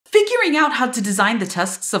Figuring out how to design the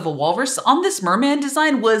tusks of a walrus on this merman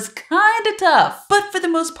design was kinda tough. But for the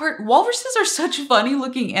most part, walruses are such funny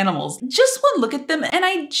looking animals. Just one look at them and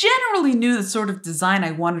I generally knew the sort of design I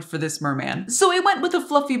wanted for this merman. So I went with a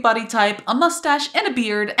fluffy body type, a mustache, and a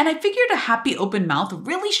beard, and I figured a happy open mouth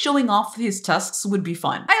really showing off his tusks would be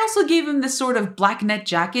fun. I also gave him this sort of black net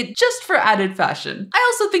jacket just for added fashion.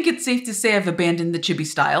 I also think it's safe to say I've abandoned the chibi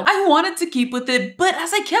style. I wanted to keep with it, but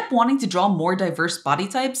as I kept wanting to draw more diverse body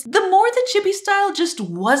types, the more the chibi style just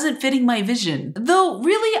wasn't fitting my vision. Though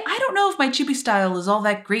really, I don't know if my chibi style is all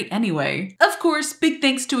that great anyway. Of course, big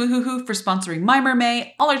thanks to Ohuhu for sponsoring my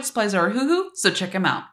Mermay. All art supplies are Ohuhu, so check them out.